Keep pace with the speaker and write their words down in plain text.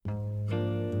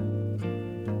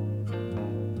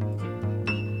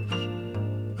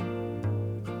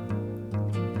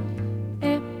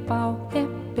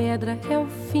pedra, é o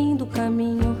fim do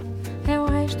caminho, é o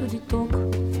resto de toco,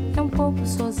 é um pouco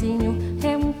sozinho,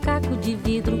 é um caco de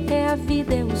vidro, é a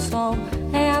vida, é o sol,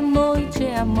 é a noite,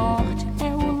 é a morte, é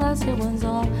o laço, é o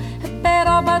anzol, é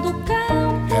peroba do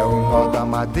campo, é o nó da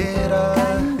madeira,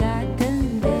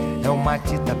 canga-candei, é o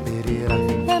matita pereira,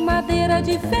 é madeira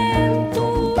de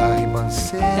vento, da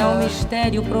ribanceira, é um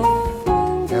mistério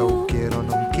profundo, é o queira ou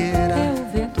não queira, é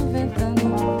o vento ventando,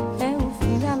 é o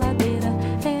fim da ladeira,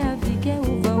 é a viga, é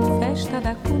o vão, festa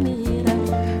da cumeira,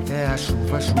 é a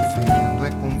chuva chovendo,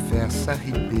 é conversa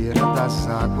ribeira das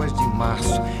águas de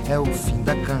março, é o fim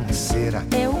da canseira,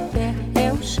 é o pé,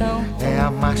 é o chão, é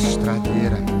a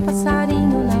mastradeira,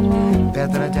 passarinho na mão,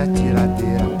 pedra de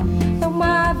atiradeira, é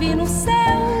uma ave no céu,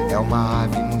 é uma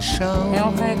ave no chão, é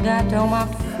um regato, é uma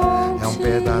fonte, é um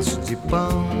pedaço de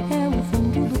pão, é o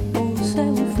fundo do poço, é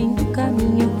o fim do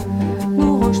caminho,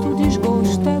 no rosto o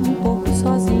desgosto, é um pouco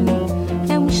sozinho,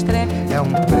 é um estrepe, é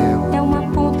um prego, é uma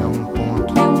ponta, é um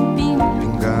ponto, é um pino,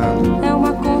 pingando, é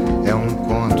uma conta, é um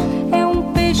conto, é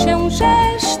um peixe, é um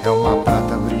gesto, é uma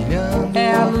prata brilhando,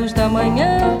 é a luz da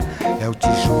manhã, é o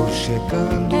tijolo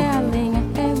chegando, é a lenha,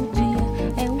 é o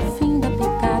dia, é o fim da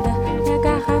picada, é a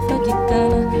garrafa de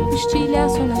cana, o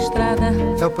estilhaço na estrada,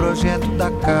 é o projeto da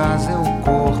casa, é o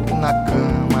corpo na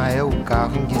cama, é o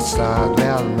carro enguiçado, é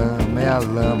a lama, é a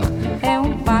lama, é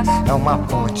um passo, é uma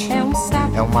ponte, é um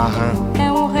sapo, é uma rã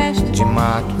é um resto de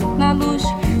mato na luz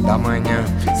da manhã.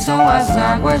 São as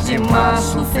águas de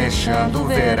março fechando o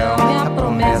verão, é a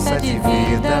promessa de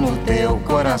vida no teu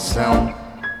coração.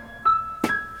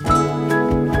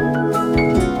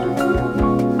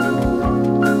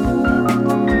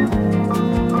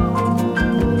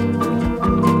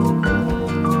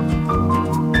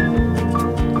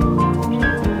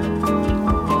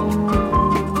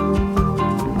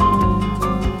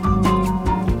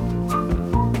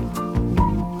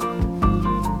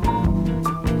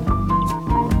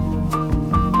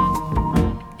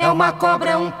 É uma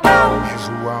cobra, é um pau, É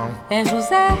João, é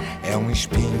José, é um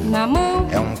espinho, na mão,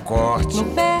 é um corte, no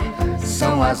pé.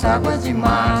 são as águas de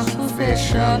março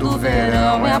fechando o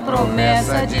verão, é a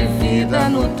promessa de vida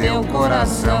no teu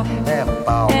coração. É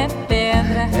pau, É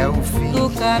pedra, é o fim do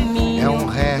caminho, é um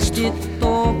resto, de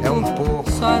toco, é um pouco,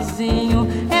 sozinho,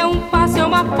 é um passo, é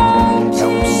uma ponte, é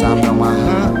um sapo, é uma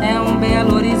rã, é um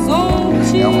belo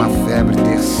horizonte, é uma febre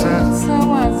terçã.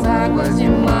 são as águas de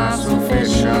março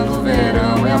fechando o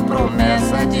verão, é a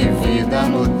promessa de vida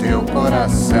no teu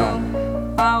coração.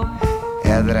 Pau,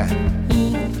 Edra,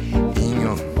 in,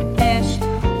 inho, peixe,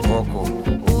 coco,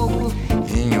 oco,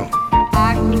 inho,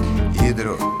 agro,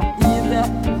 hidro, ida,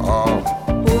 ol,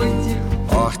 oite,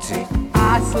 horte,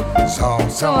 aço. sol.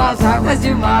 São as águas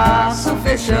de março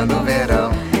fechando o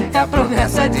verão, é a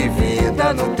promessa de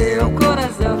vida no teu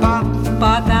coração.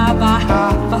 Padaba,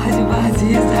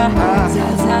 Pajibaziza,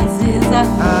 Zazaziza,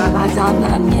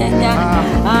 Azananenha,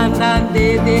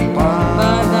 Anandede,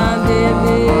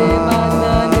 Banandede,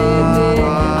 Banandede,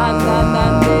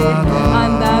 Andanande,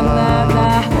 Andanada,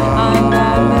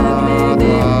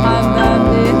 Andanandede,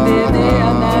 Andanandede,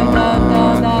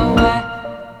 Andanada, ué.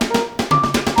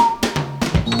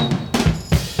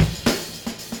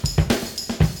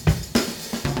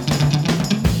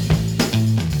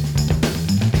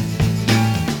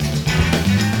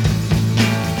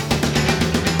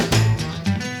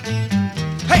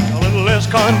 Hey, a little less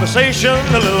conversation,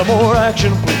 a little more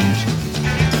action, please.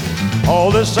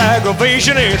 All this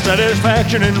aggravation ain't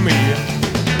satisfaction in me.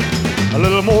 A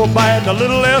little more bite, a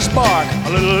little less spark, a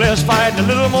little less fight, a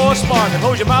little more spark. And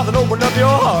close your mouth and open up your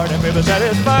heart, and baby,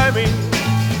 satisfy me.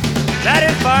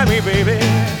 Satisfy me, baby.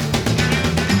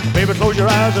 Baby, close your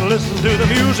eyes and listen to the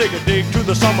music and dig to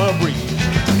the summer breeze.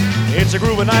 It's a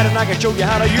groovy night and I can show you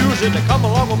how to use it. To come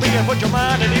along with me and put your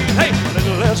mind at ease. Hey, a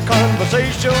little less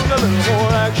conversation, a little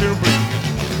more action, please.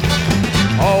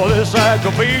 All this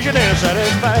aggravation and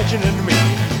satisfaction in me.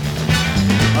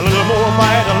 A little more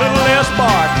bite, a little less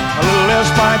spark, a little less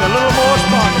fight, a little more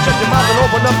spark. And shut your mouth and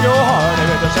open up your heart, and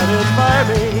baby, satisfy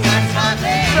me.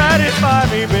 Satisfy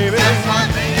me, baby.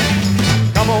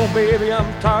 Come on, baby, I'm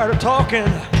tired of talking.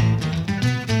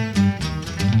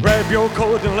 Grab your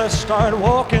coat and let's start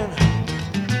walking.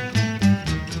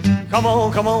 Come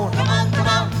on, come on. Come on, come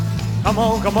on. Come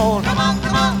on, come on. Come on,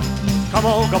 come on. Come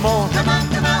on, come on. Come on,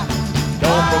 come on.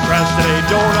 Don't procrastinate,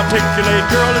 don't articulate,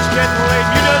 girl, it's getting late.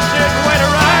 You just sit and wait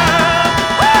around.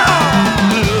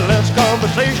 A little less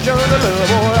conversation, a little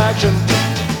more action.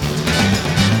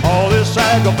 All this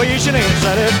aggravation ain't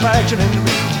satisfaction in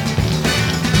me.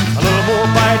 A little more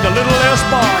bite, a little less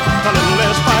spark, a little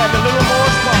less fight, a little more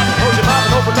spark. Close your mouth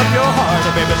and open up your heart,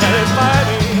 and baby, satisfy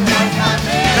me.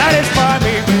 Satisfy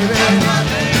me, baby.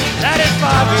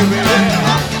 Satisfy me, baby.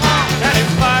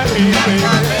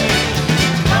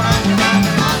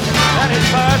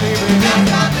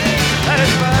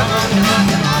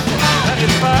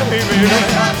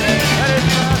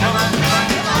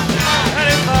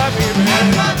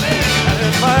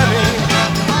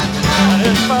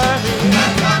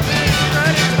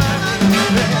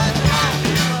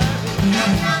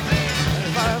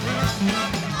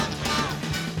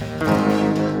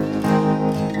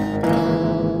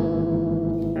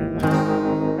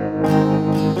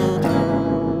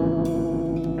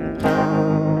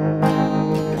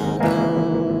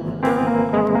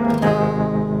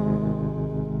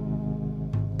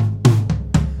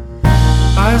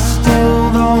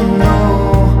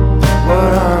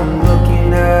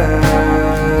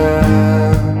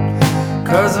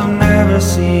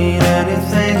 seen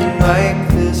anything like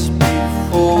this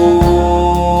before.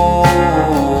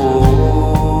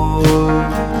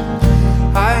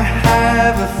 I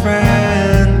have a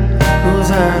friend who's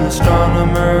an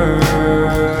astronomer,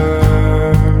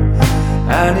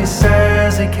 and he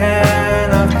says he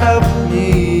cannot help me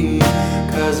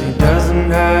 'cause he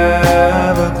doesn't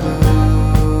have a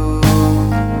clue.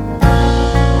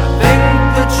 I think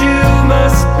that you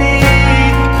must be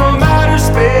from outer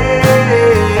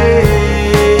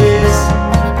space,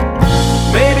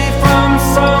 maybe from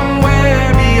somewhere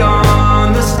beyond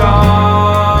the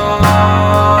stars.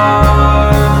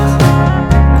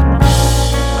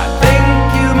 I think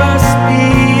you must be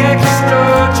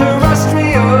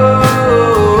extraterrestrial,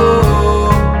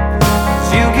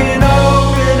 so you can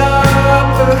open up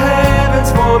the heavens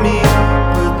for me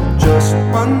with just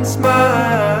one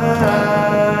smile,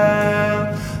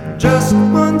 just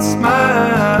one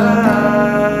smile,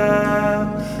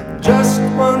 just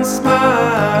one smile.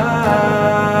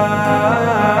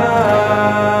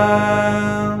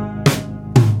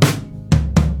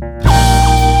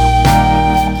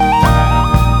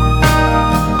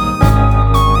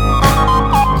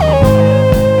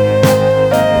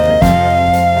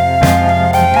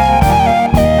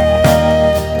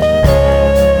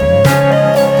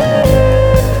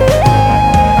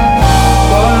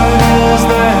 What is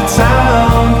that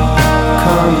sound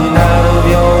coming out of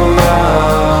your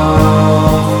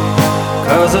mouth?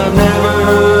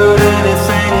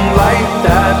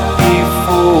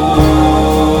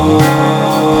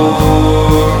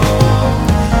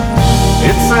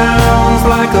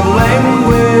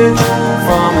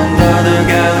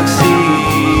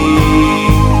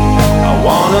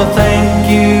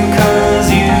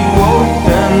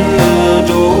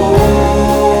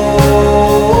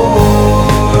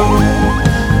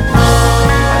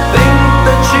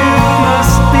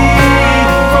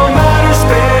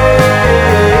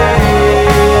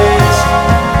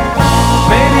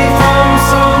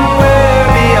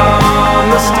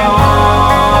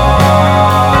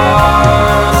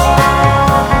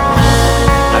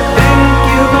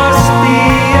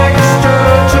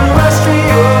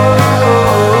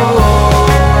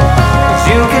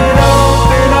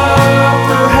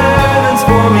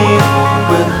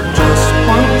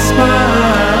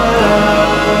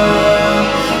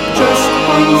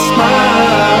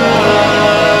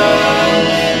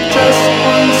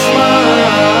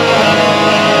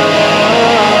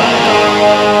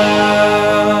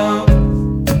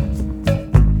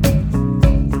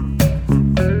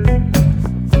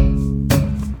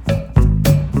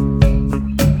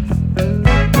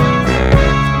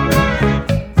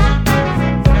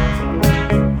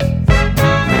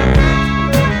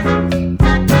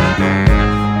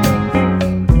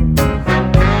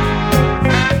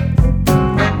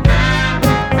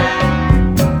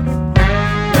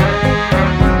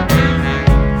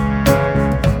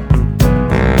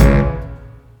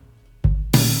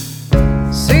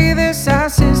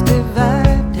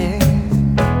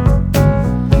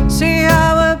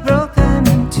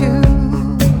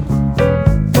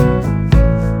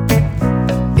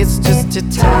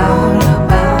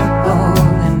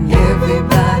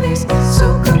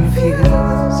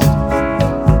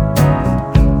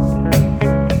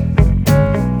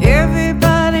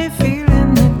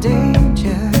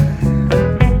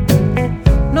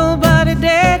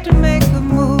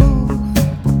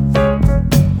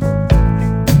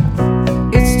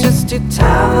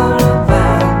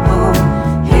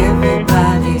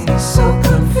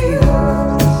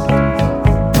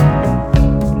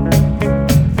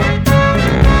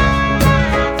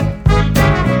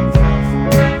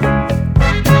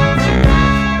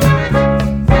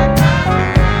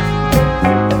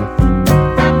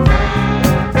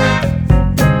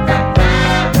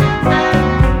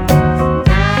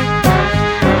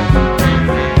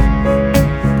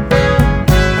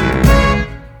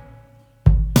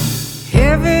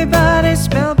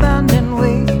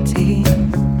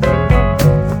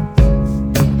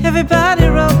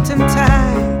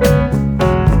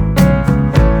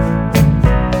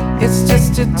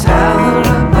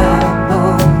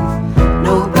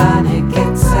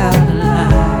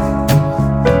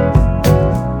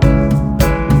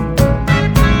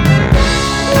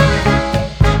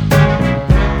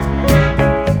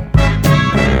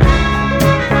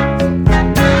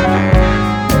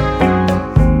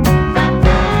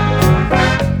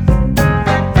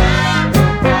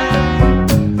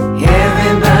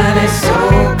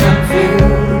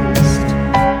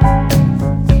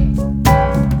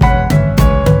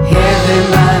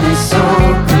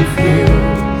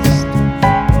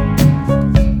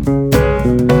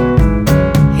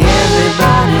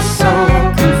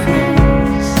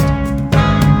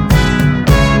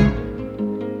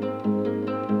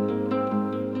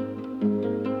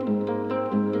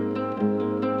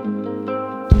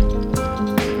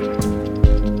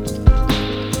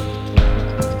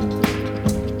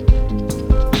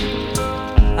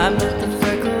 I'm not the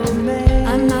freckled man.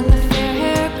 I'm not the fair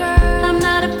hair girl. I'm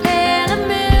not a pan of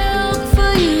milk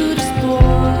for you to spoil.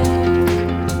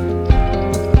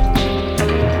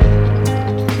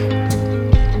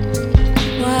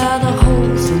 While the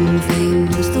wholesome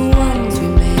things, the ones we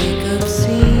make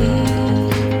obscene.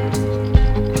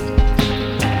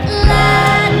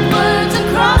 Latin words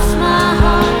across my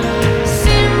heart,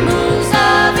 symbols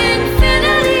of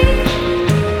infinity,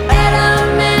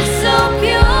 elements so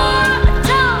pure,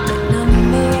 atomic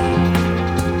number.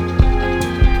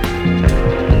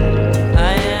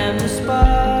 I am the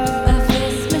spark Of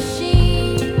this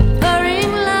machine,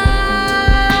 purring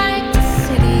like the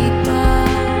city bus.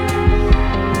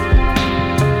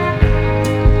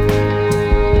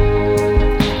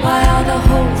 While the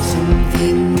wholesome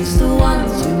things, the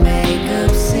ones we make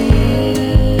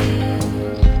obscene.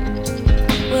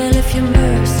 Well, if your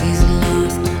mercy's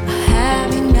lost, I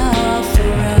have enough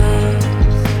for us.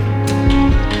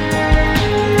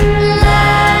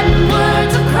 Latin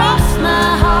words across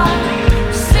my heart,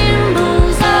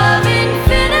 symbols of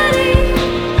infinity,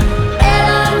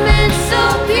 elements so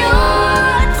pure,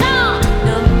 atomic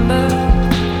number.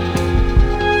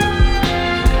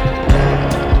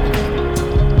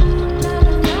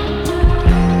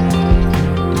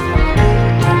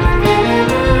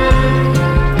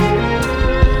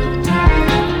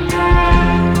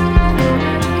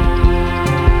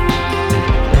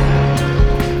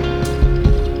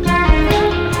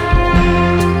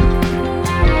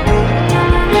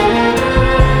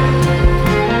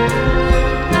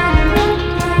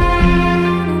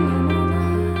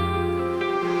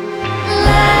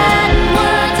 Latin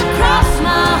words across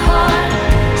my heart,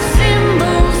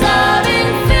 symbols of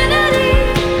infinity,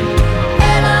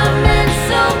 elements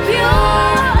so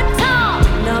pure,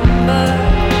 atomic number.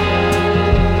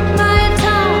 My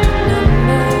atomic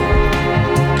number.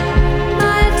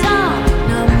 My atomic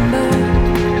number.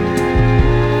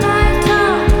 My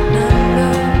atomic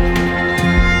number.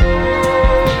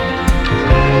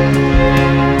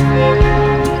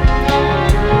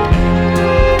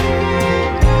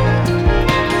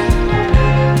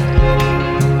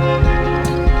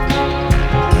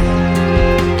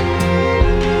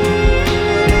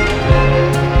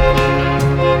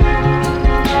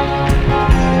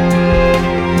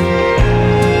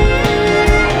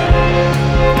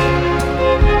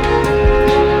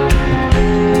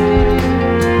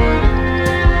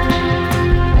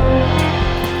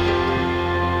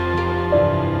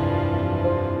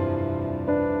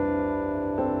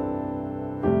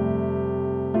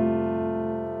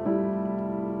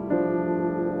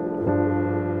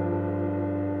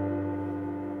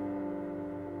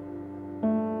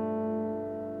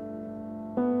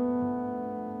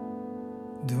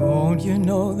 Don't you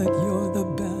know that you're the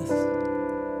best,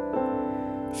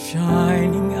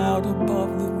 shining out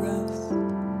above the rest?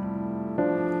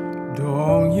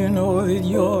 Don't you know that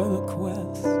you're the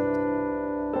quest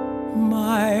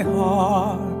my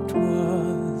heart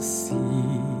was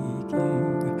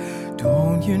seeking?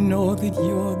 Don't you know that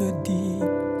you're the deep,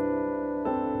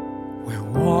 where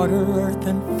water, earth,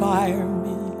 and fire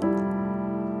meet?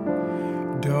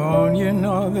 Don't you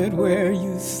know that where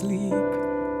you sleep,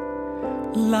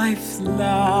 life's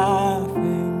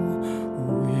laughing,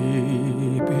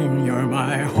 weeping? You're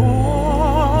my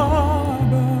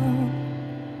harbor,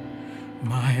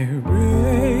 my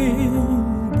rainbow,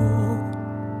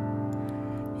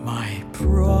 my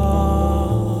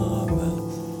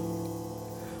promise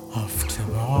of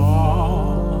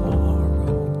tomorrow,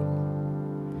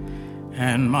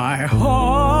 and my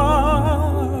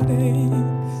heart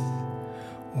aches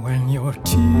when your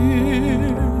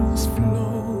tears flow.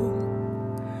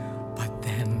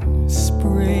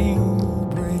 Spring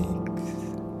breaks,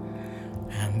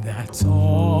 and that's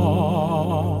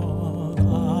all I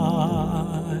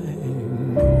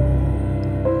know.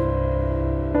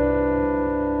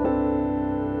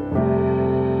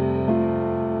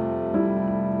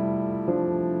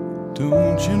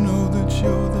 Don't you know that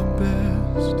you're the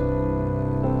best,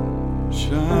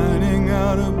 shining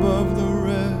out above the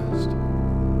rest?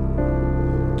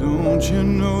 Don't you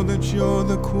know that you're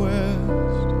the quest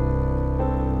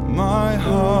my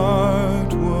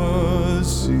heart was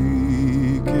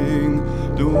seeking?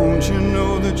 Don't you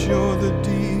know that you're the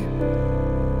deep,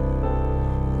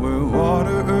 where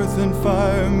water, earth, and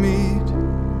fire meet?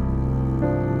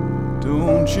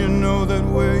 Don't you know that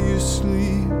where you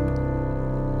sleep,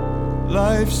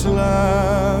 life's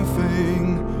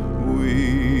laughing,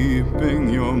 weeping?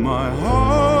 You're my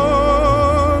harbor,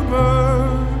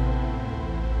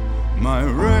 my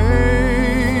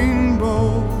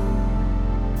rainbow,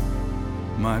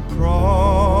 my promise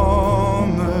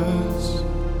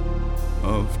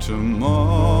of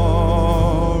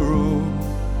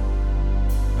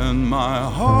My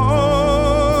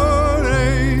heart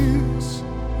aches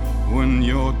when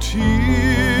your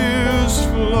tears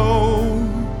flow,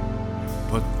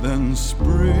 but then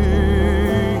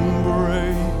spring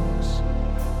breaks,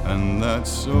 and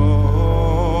that's all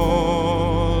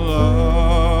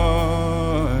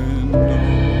I know.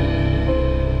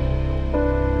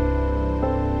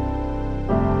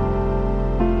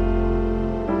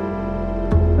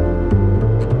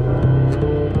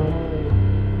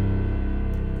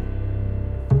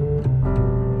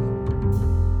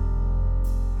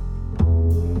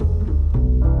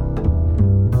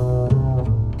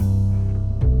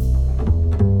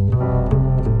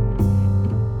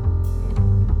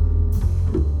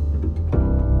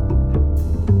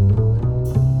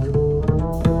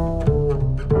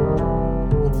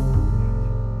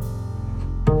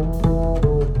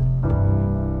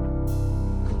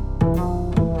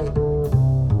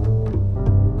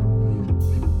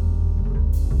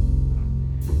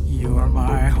 You're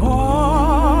my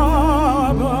harbor,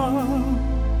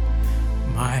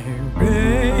 my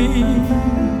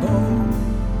rainbow,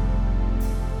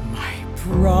 my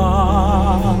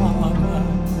promise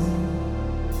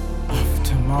of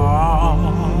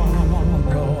tomorrow,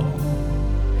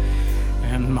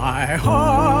 and my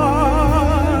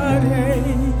heart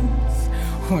aches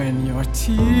when your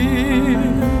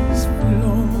tears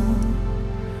flow,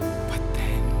 but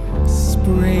then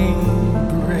spring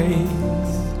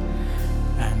breaks,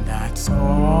 and that's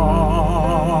all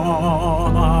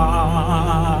I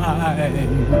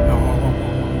know.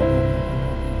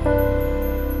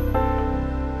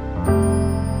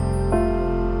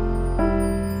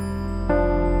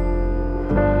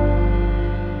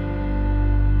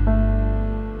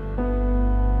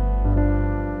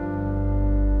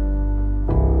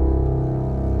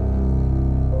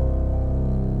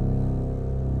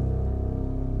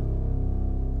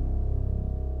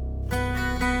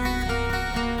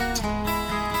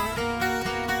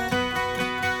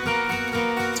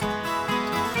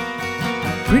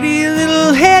 Pretty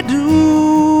little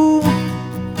hairdo,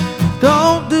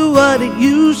 don't do what it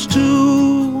used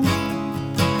to.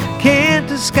 Can't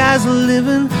disguise the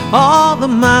living, all the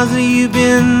miles that you've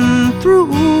been through.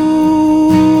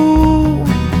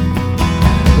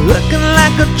 Looking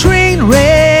like a train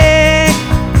wreck,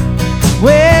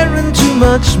 wearing too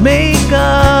much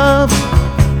makeup,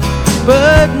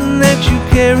 burden that you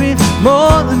carry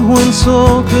more than one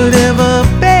soul could ever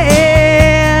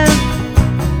bear.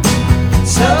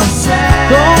 So sad.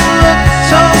 Don't look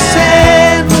so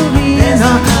sad,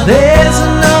 Marina. There's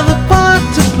another part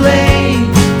to play.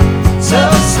 So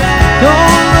sad.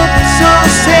 Don't look so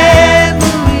sad,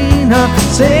 Marina.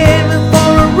 Save it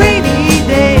for a rainy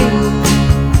day.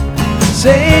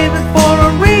 Save it for a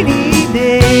rainy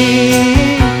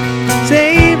day.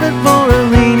 Save it for a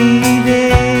rainy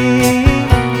day.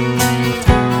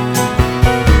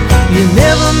 You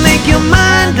never make your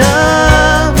mind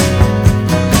up,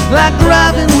 like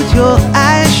driving with your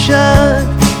eyes shut.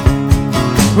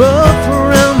 Rough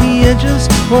around the edges,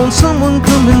 won't someone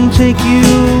come and take you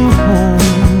home?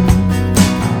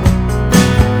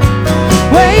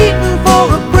 Waiting for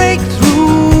a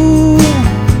breakthrough,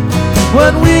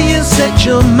 what will you set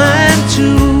your mind to?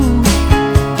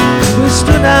 We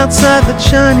stood outside the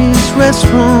Chinese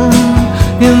restaurant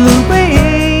in the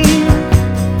rain.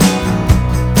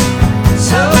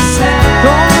 So sad.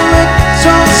 Don't look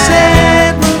so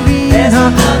sad, Marina.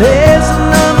 There's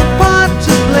another part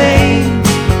to play.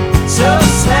 So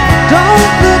sad.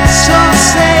 Don't look so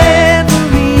sad,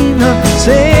 Marina.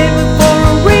 Save it for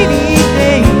a rainy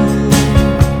day.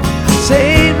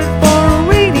 Save it for a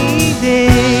rainy day.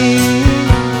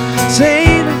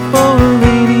 Save it for a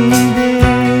rainy day.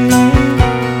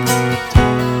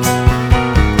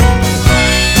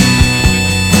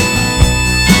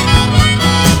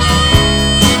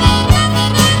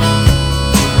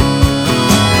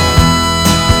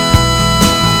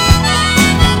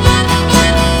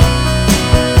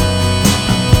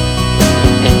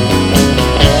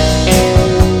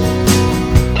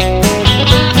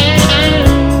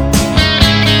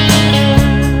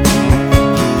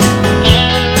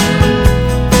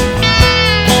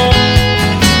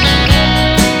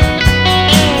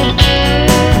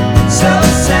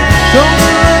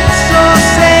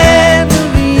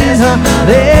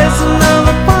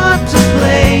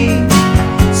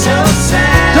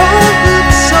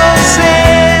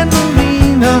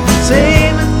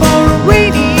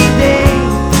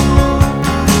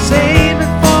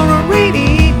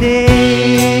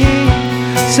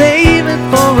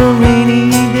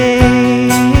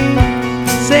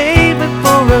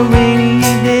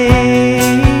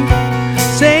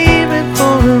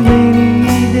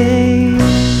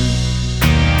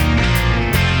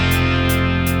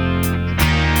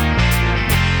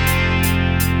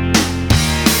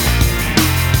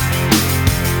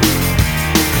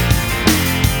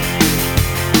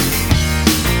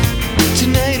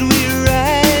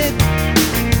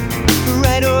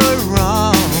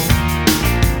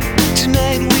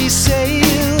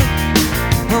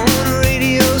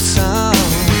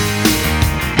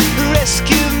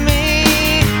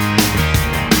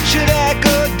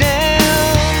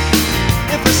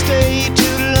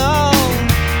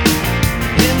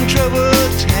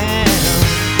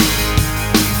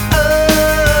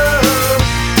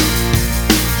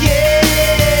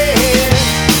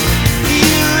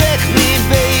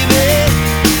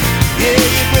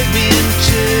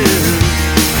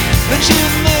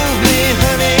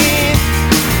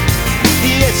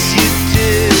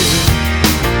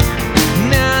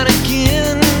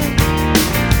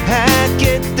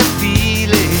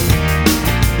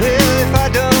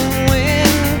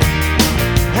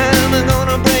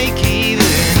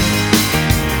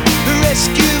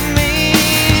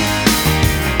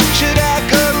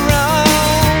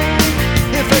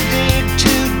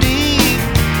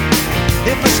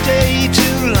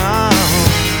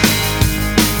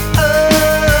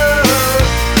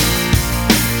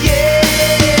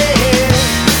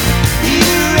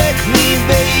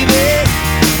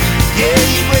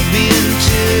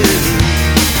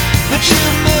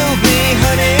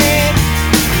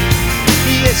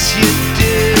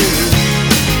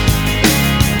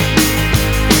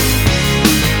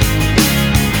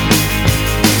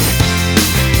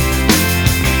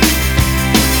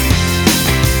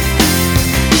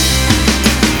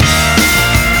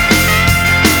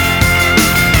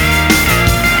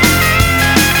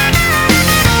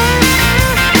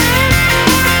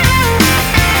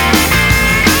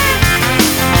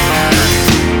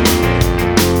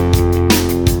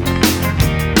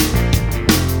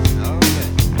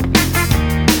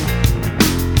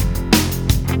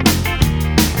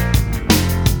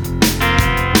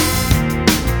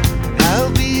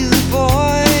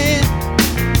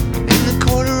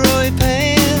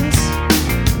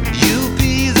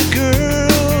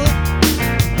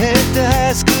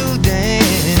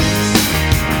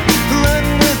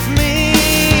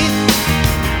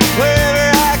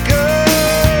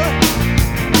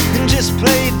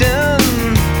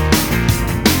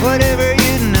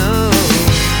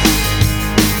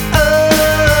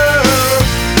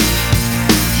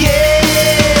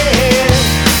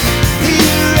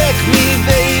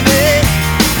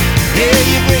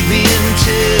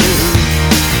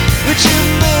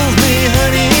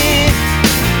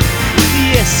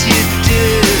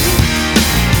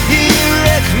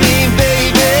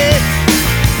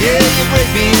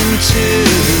 too.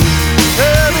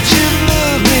 Oh, but you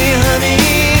move me, honey.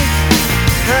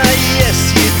 Ah, yes,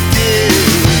 you do.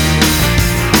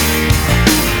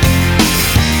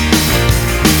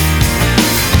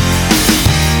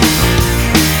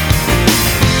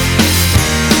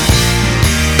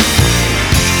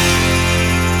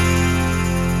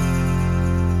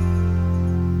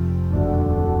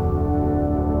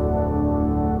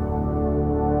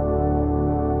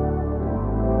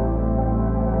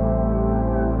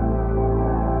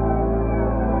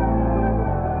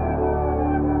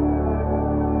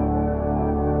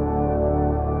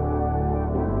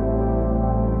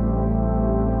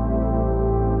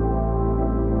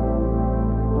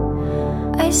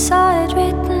 I saw it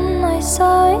written, I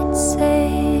saw it say,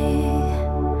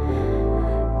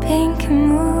 pink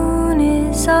moon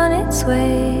is on its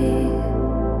way,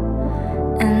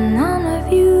 and none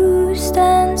of you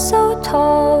stand so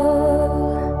tall.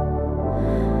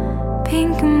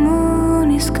 Pink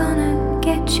moon is gonna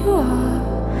get you all.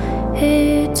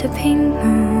 It's a pink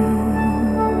moon.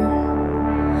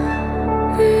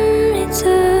 It's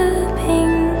a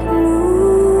pink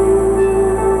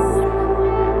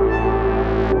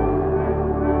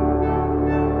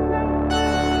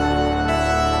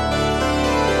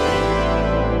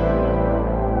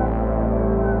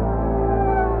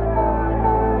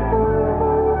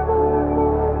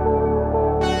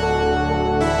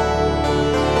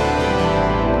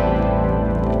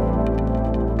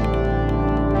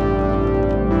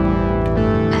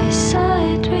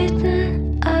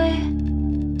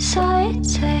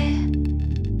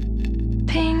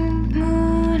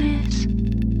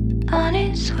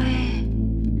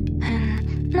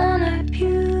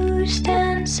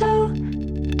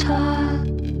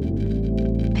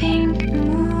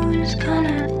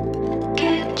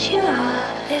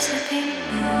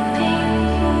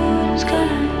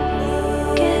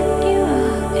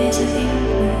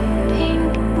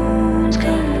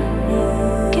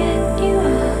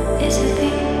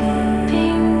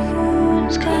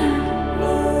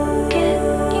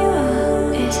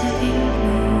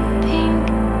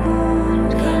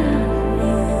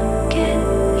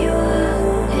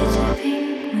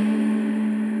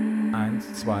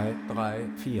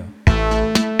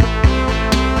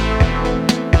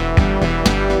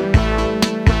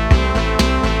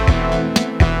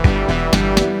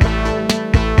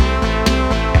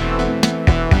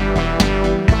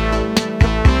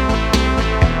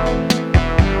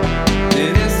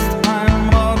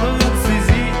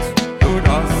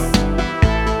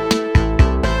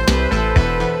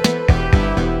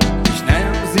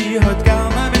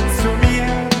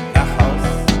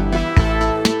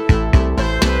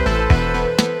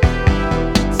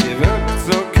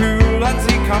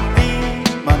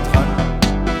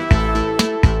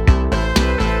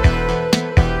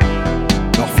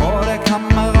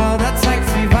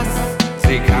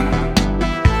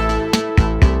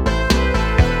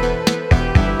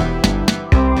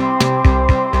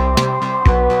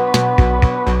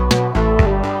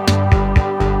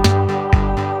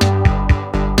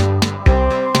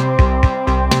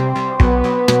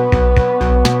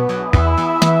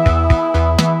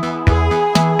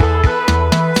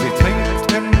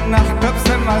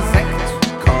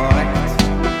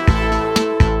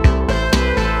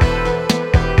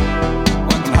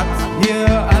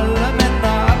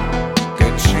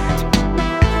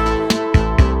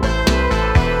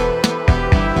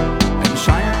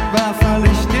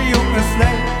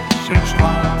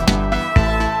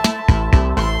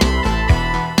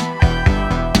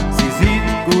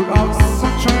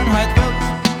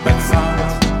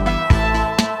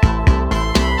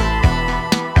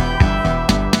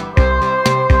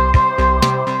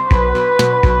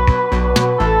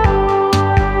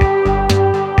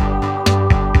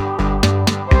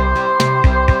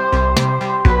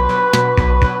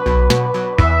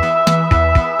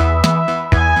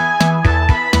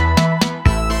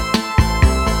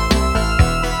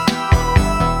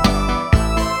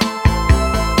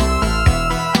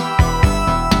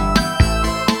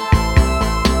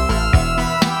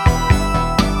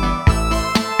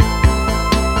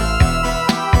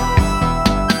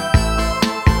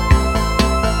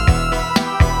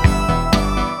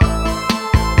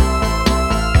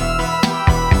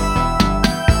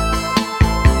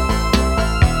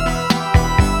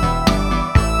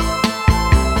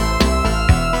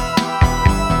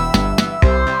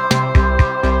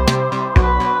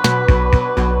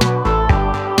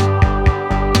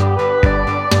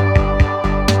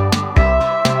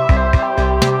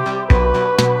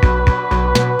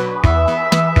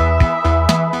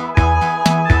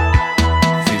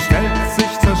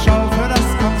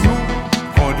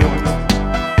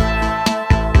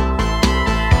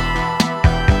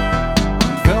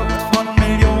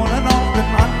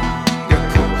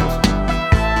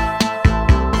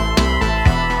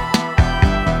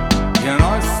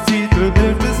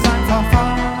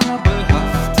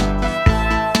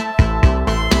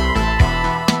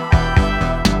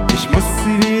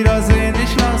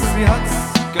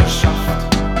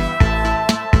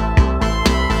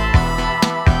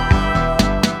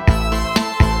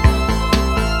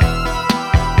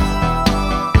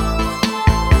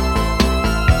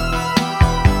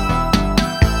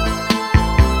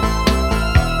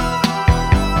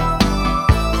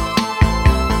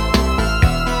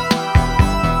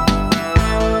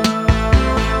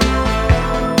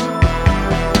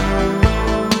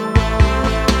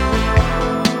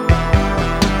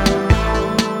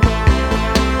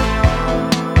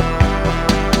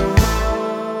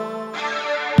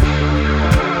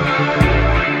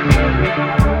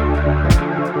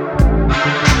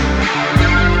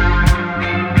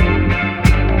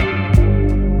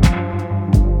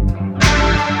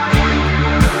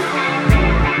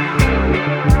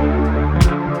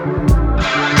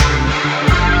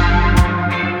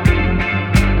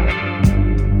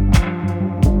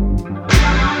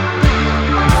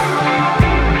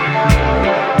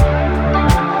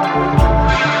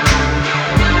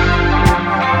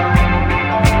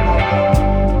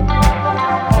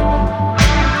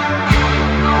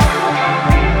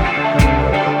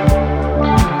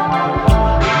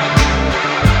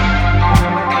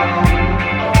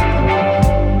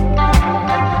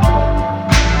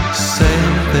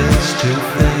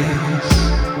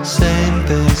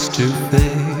face to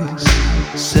face,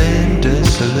 same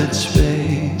desolate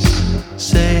space,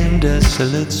 same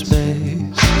desolate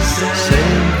space,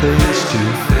 same face to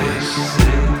face,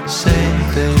 same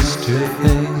face to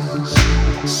face,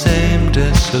 same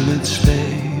desolate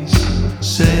space,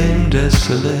 same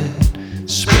desolate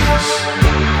space.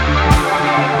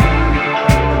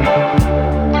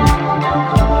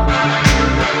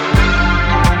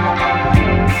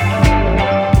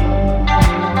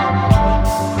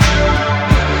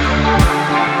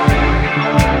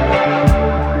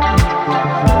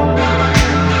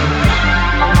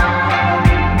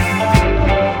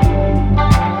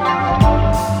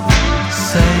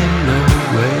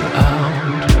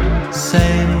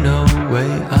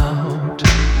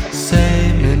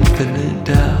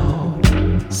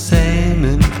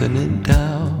 Infinite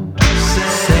doubt,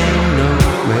 same no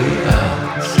way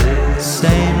out,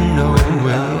 same no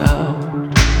way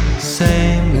out,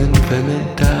 same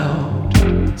infinite doubt,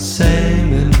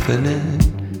 same infinite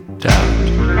doubt.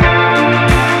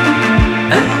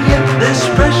 And yet this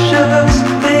precious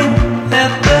thing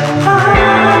at the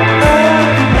heart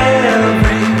of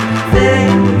everything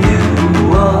you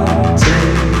wanted.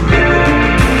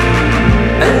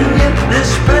 And yet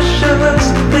this precious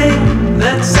thing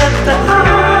that's at the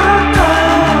heart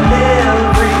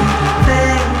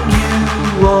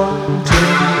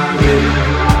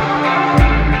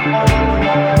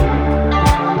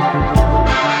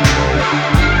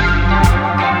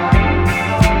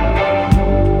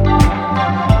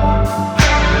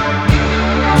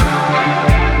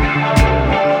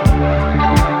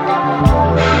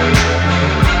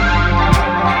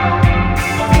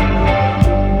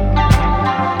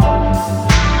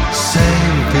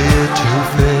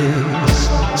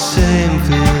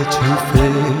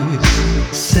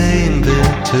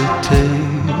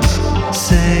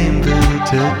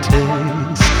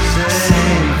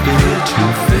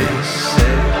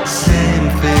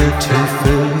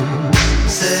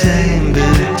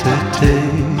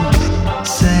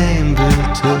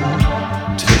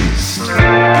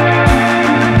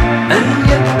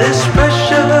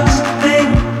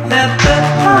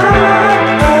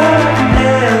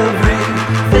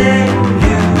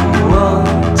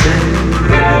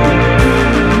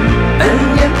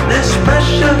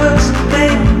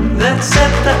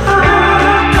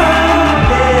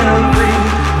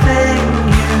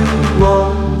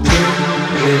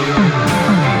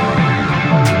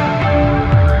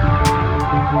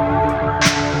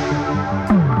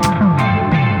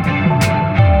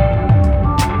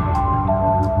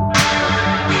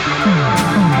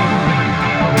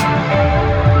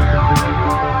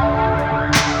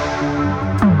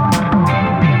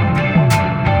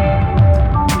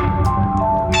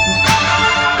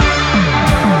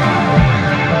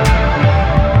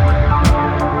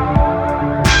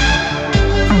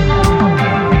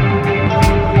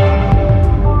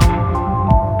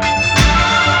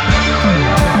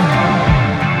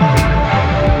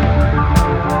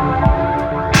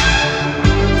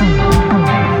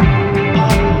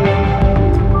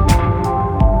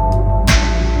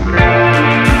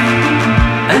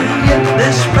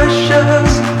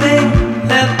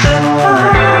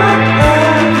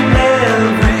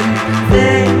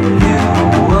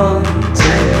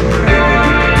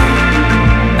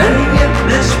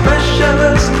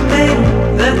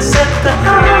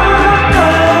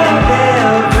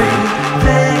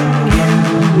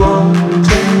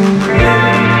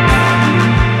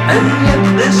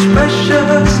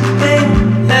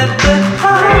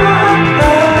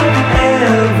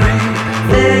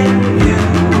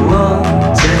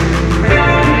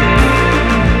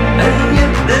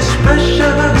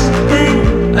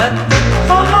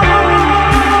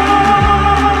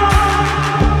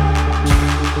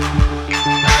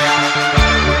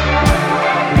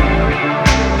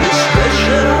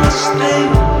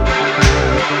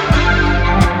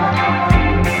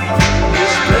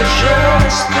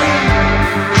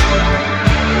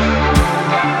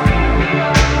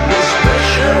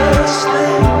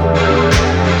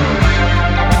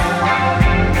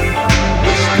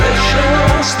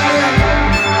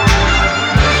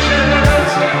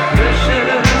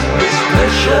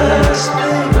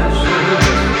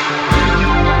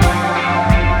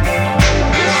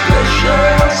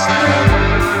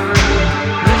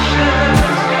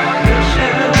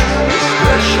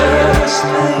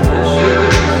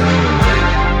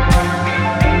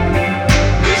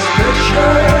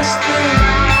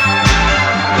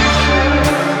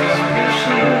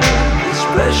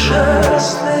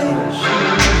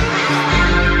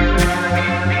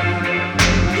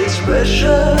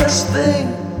precious thing.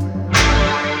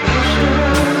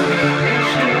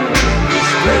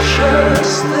 This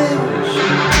precious thing.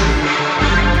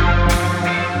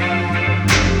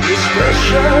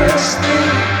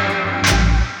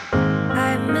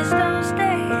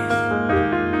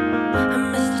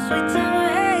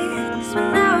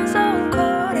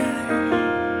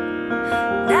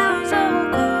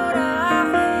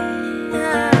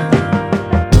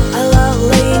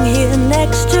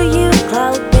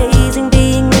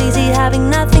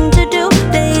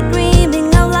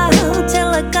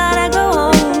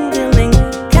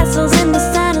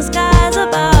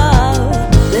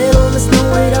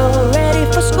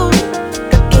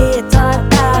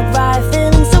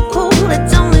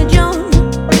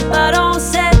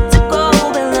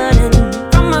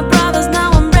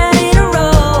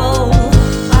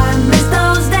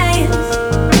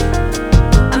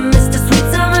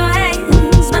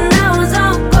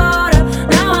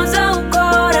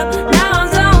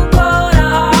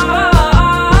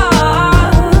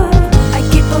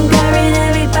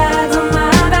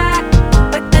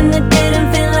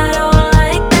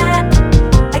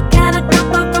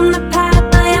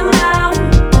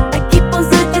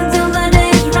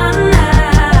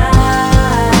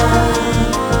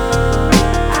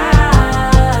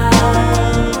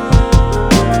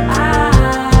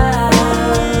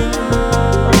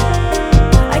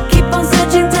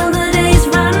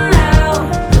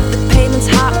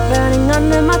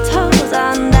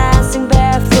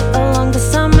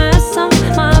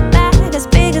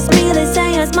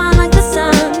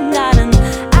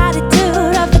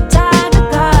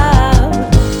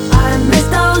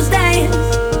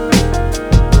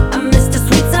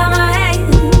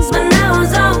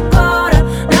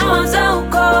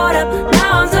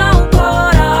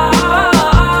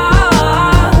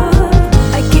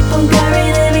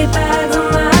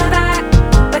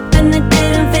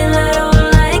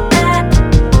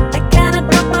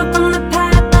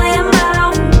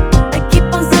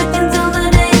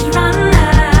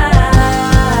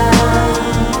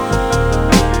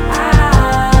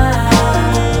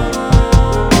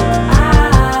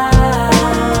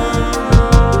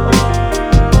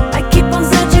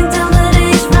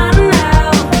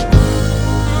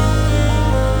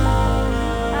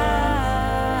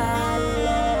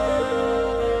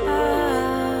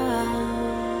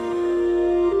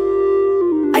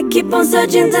 keep on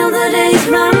searching till the days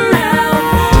run out.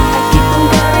 I keep on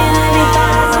carrying heavy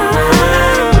thoughts on my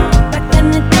mind. Back then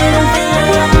it didn't feel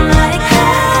like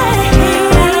hey,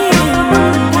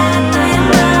 on the path I am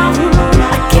now.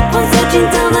 I keep on searching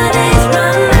till the days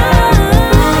run out.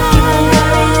 I keep on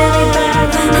carrying heavy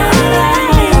thoughts on my mind.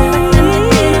 Back then it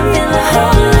didn't feel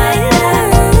like I am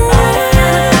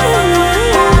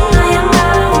now.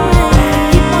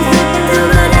 Keep on searching till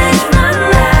the days run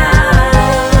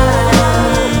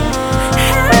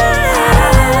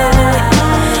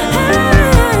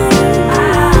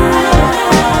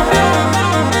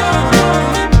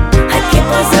I keep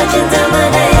on searching till the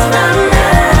days run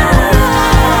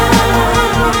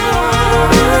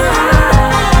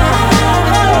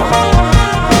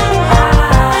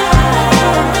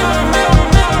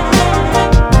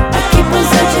I keep on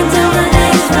searching till the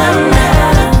days run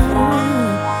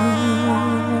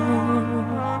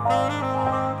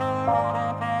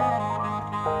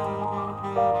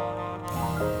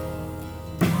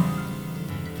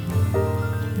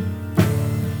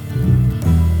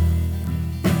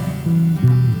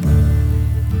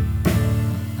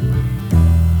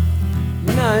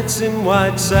Nights in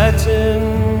white satin,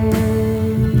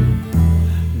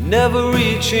 never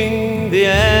reaching the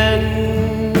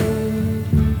end.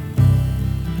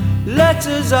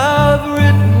 Letters I've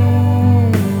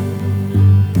written,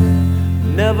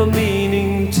 never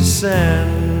meaning to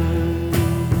send.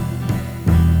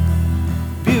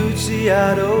 Beauty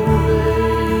I'd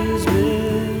always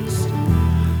missed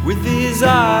with these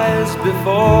eyes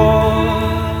before.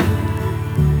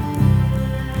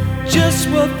 Just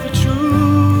what the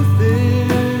truth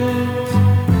is,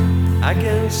 I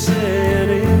can't say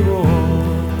anymore,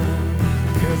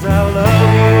 'cause I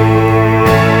love you.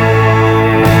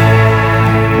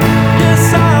 Yes,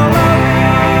 I love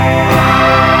you.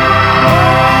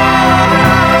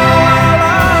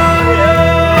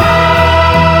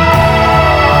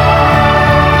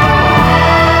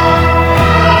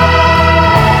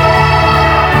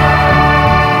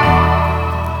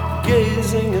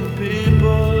 Gazing at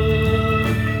people,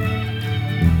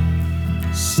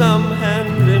 some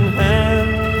hand in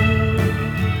hand,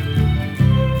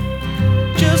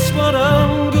 just what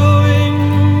I'm going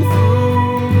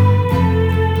through,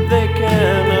 they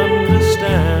can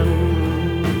understand.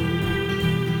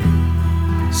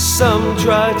 Some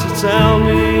try to tell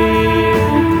me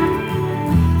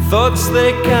thoughts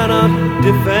they cannot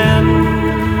defend.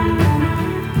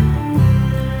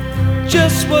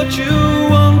 Just what you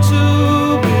want to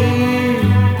be,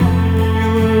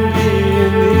 you'll be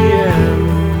in the end.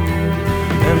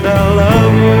 And I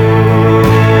love you.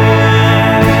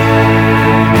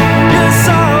 Yes,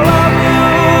 I love you.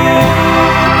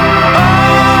 Oh,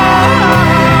 I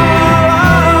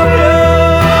love you.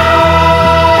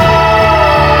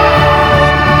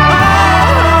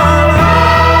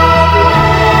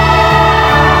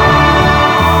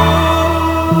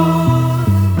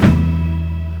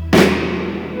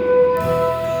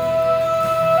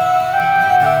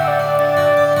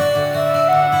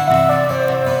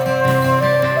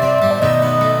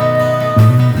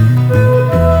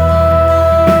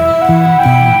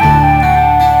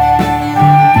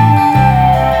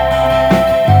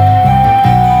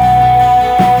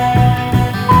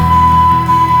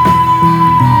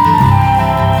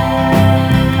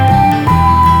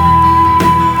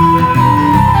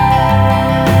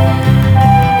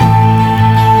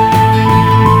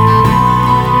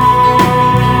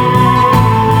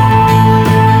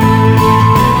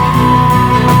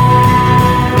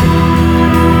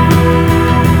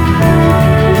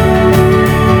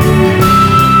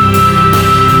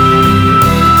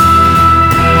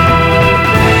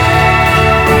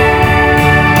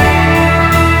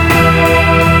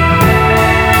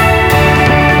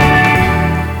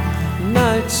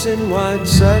 In white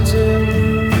satin,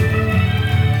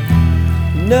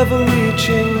 never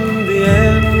reaching the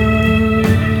end.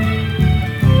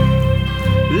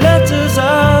 Letters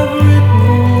I've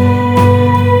written,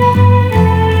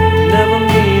 never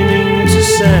meaning to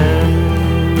send.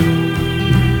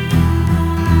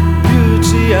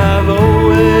 Beauty I've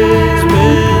always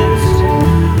missed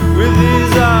with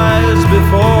these eyes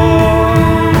before.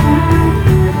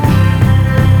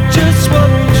 Just what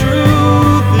the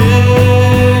truth is,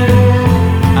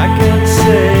 I can't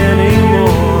say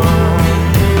anymore,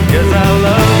 'cause I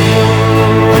love you.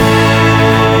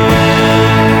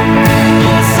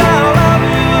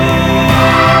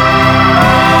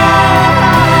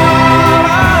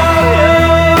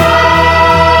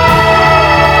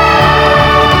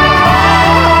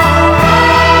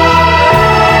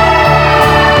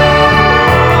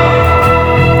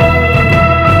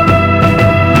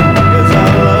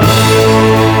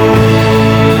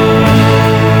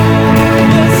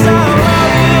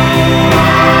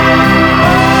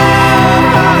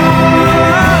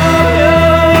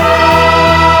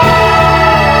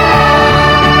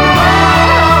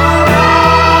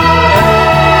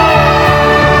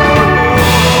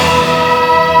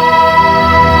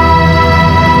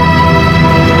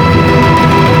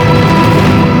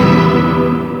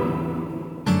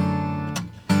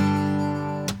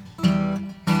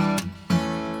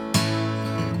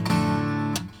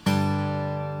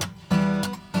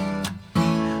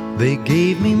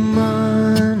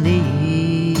 money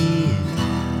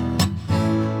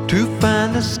to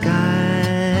find the sky,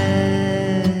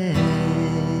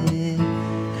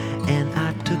 and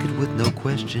I took it with no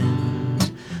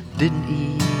questions, didn't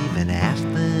even ask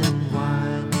them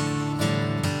why.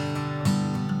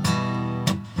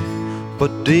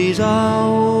 But days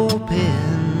are open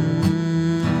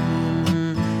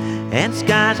and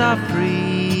skies are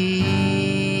free,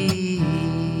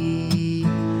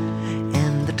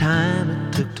 and the time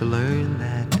it took to learn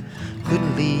that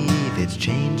couldn't leave its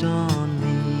chains on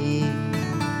me.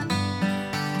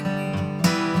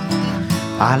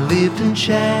 I lived in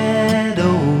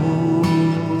shadow,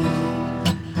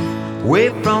 away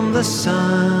from the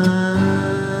sun,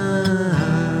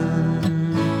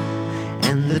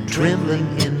 and the trembling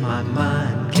in my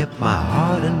mind kept my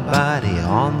heart and body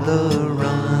on the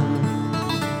run.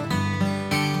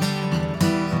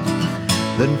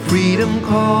 Then freedom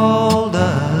called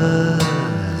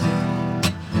us,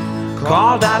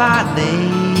 called out our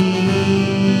names,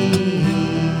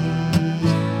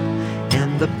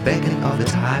 and the beckoning of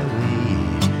its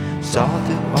highway saw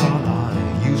through all our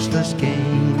useless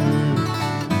games.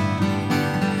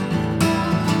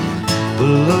 The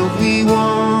love we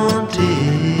wanted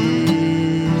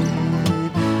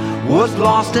was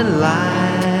lost in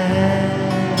light,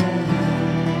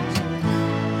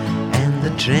 and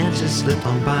the chances slipped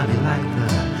on by me like the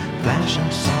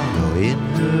flashing sorrow in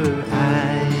her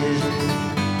eyes.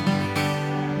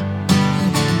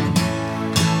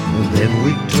 Then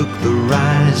we took the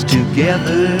rise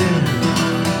together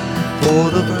for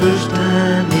the first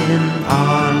time in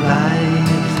our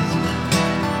lives,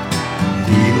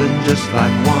 feeling just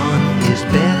like one is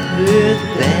better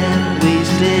than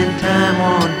wasting time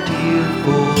on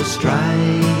tearful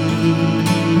strife.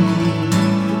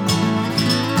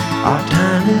 Our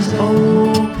time is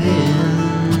open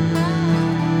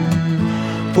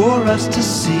for us to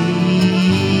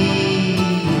see,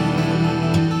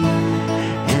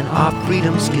 and our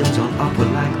freedom skims on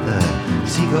upward like the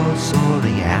seagulls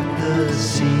soaring at the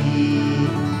sea.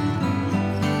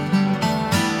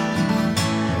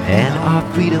 And our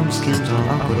freedom skims on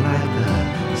upward like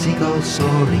the seagulls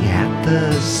soaring at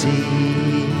the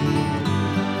sea.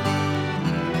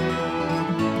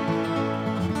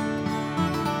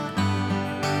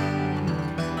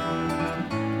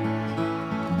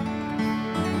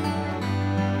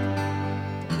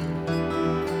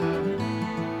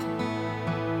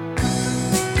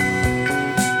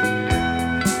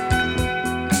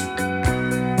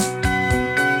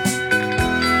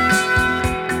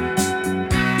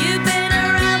 You've been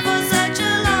around for such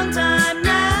a long time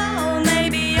now.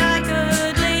 Maybe I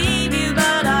could leave you,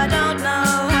 but I don't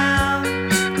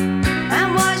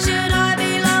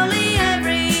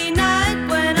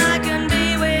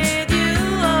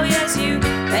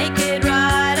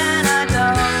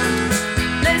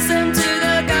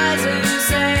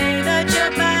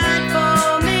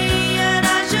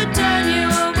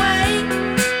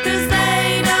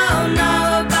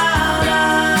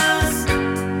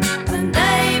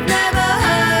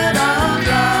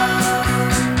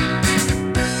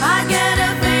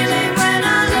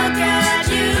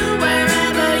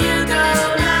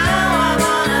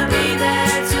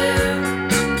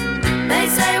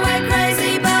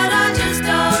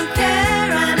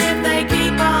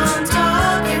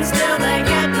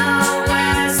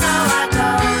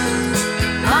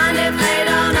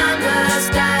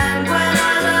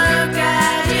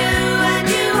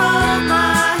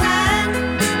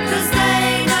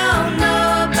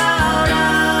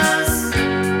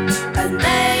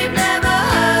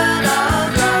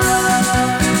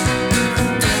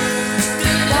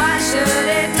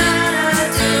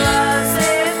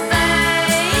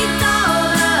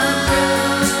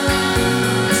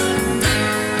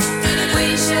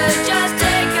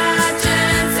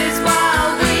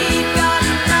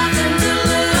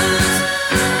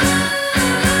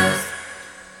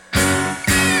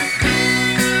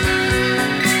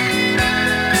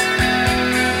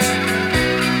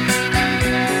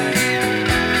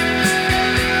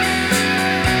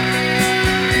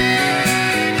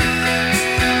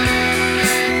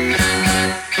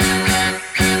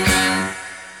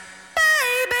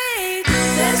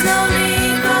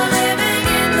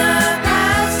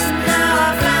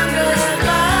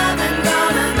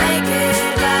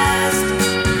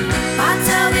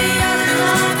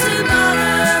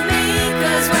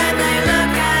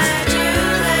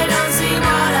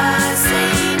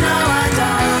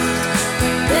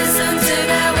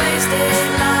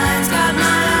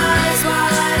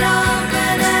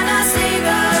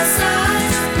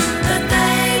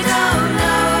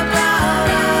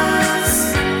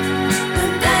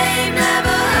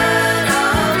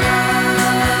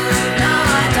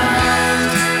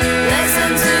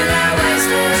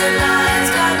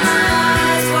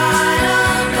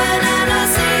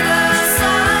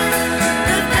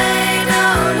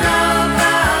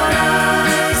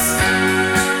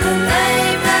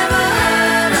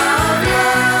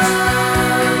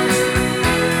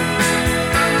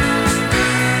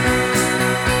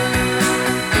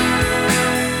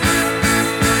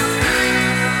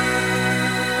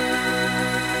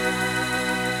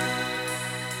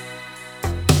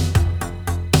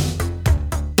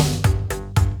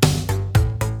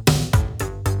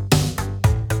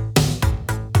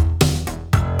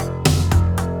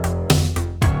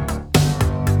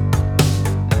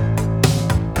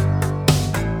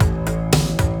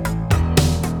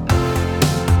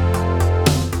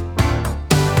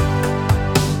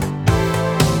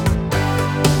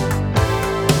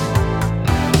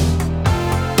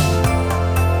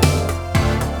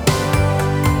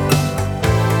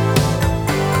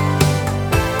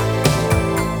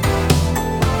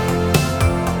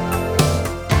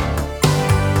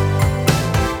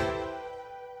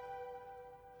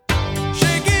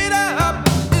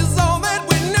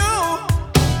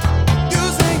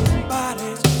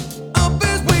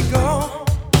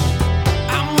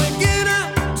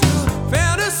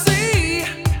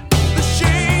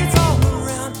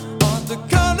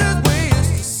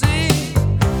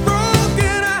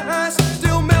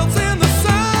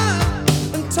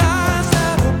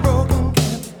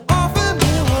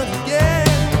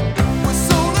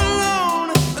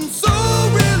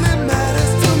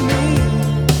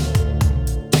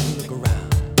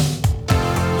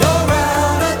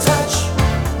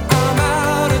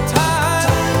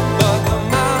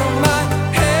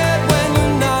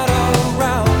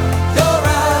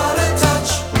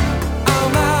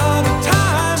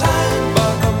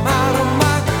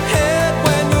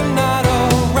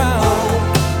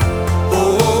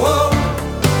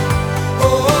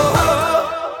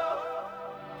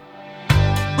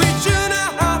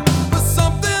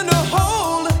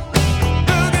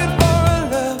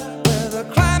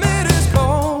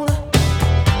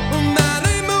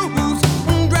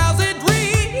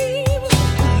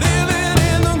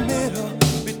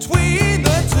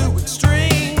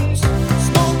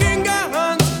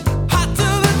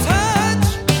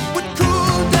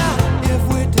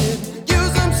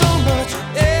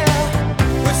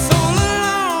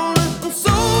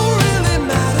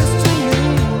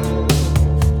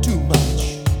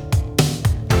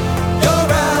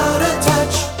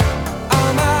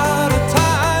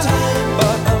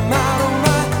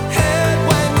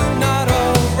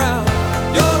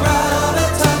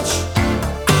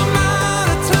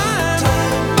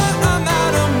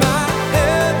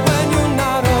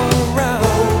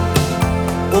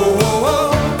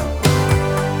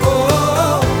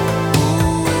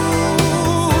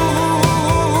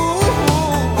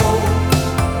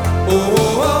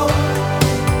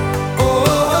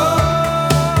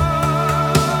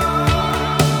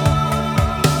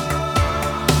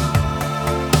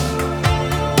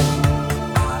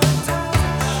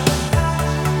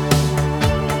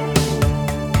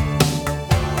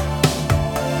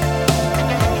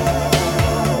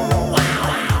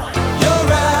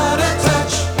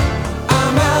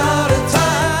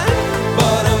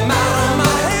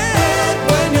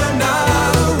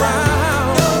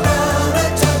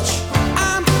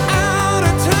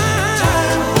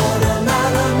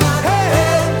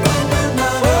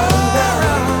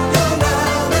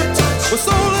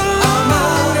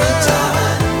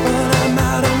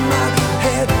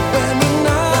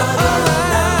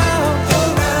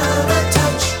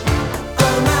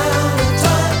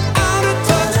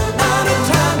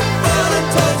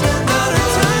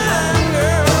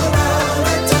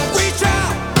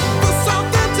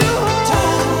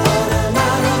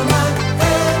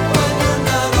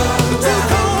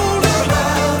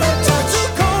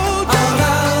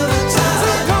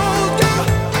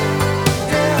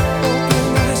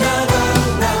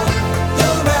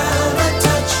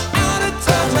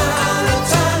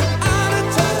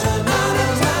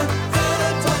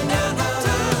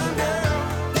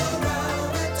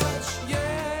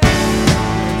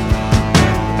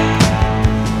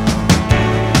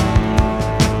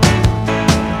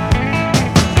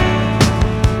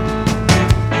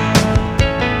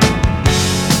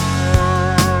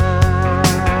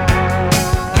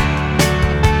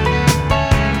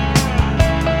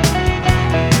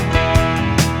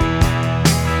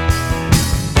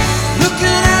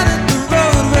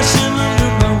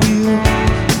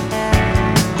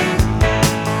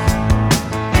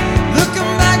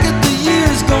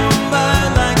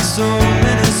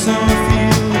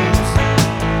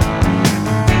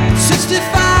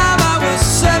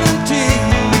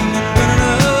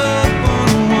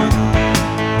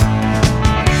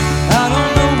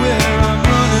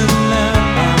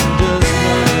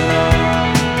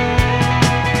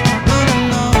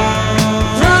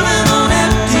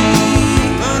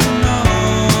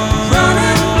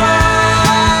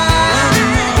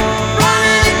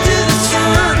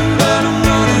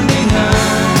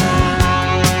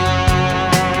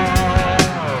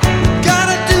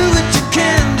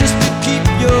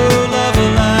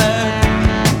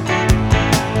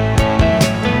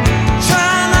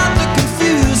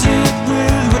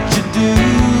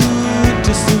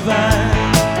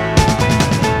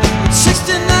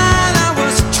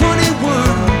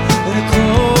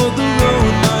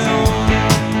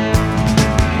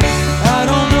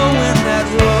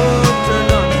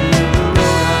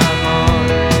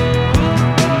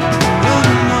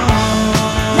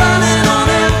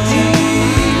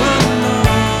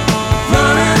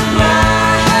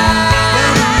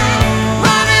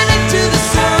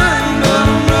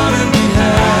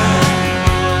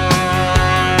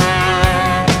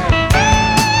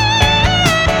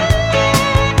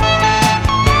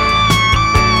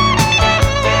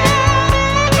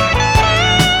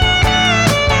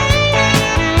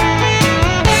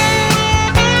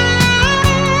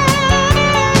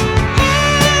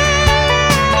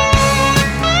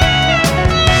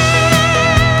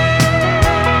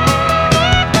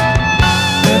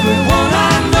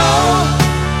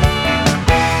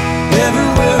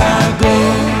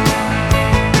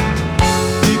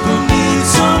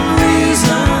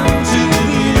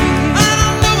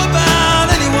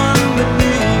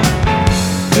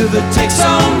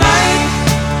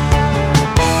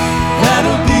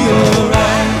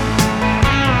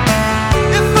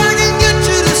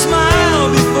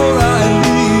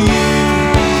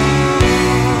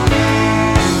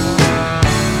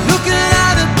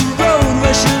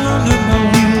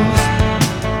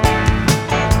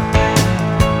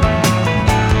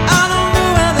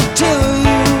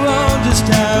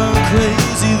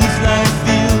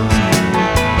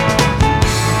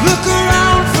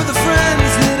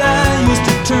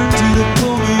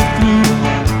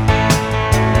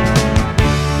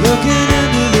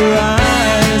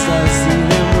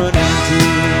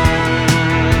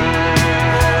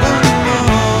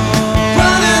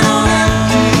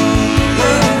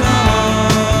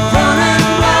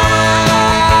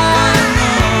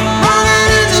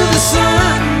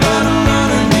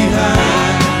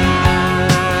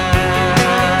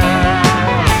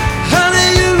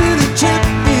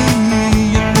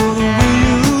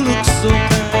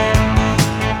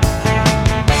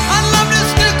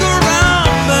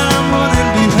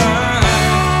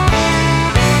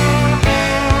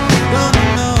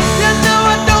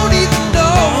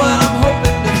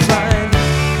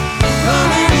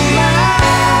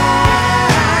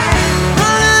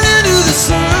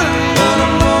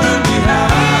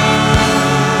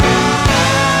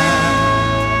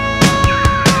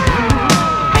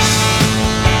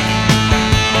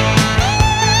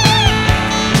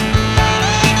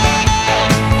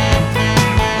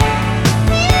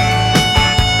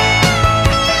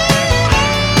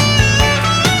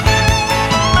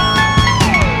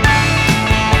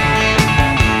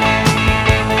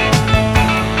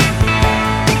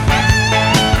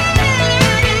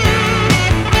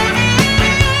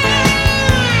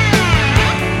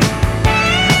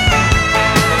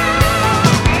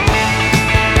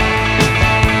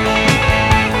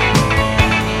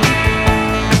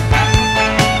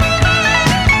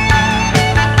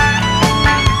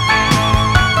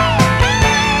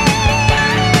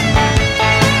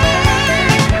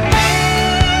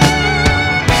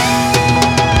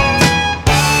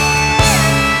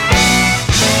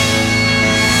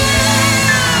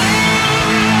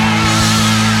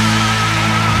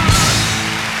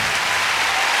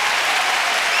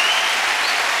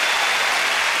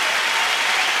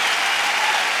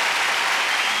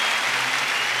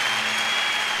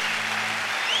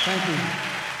Thank you.